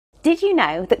Did you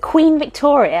know that Queen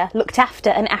Victoria looked after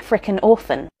an African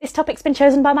orphan? This topic's been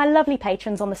chosen by my lovely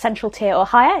patrons on the Central Tier or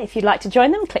higher. If you'd like to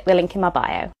join them, click the link in my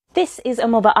bio. This is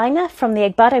Omoba Aina from the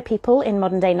Igbado people in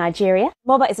modern-day Nigeria.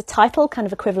 Omoba is a title kind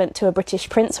of equivalent to a British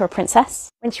prince or a princess.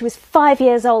 When she was 5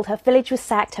 years old, her village was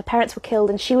sacked, her parents were killed,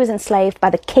 and she was enslaved by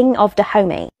the King of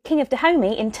Dahomey. The King of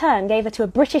Dahomey, in turn, gave her to a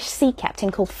British sea captain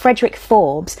called Frederick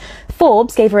Forbes.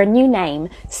 Forbes gave her a new name,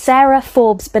 Sarah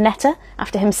Forbes Bonetta,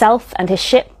 after himself and his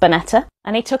ship Bonetta,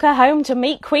 and he took her home to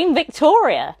meet Queen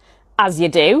Victoria. As you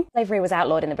do. Slavery was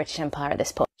outlawed in the British Empire at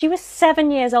this point. She was 7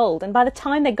 years old, and by the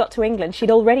time they got to England, she'd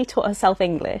already taught herself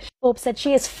English. Forbes said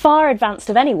she is far advanced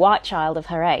of any white child of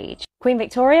her age. Queen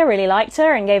Victoria really liked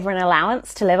her and gave her an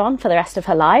allowance to live on for the rest of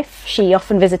her life. She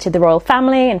often visited the royal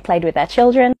family and played with their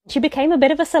children. She became a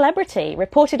bit of a celebrity,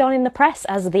 reported on in the press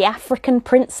as the African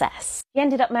princess. She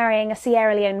ended up marrying a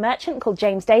Sierra Leone merchant called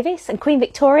James Davies, and Queen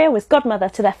Victoria was godmother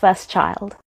to their first child.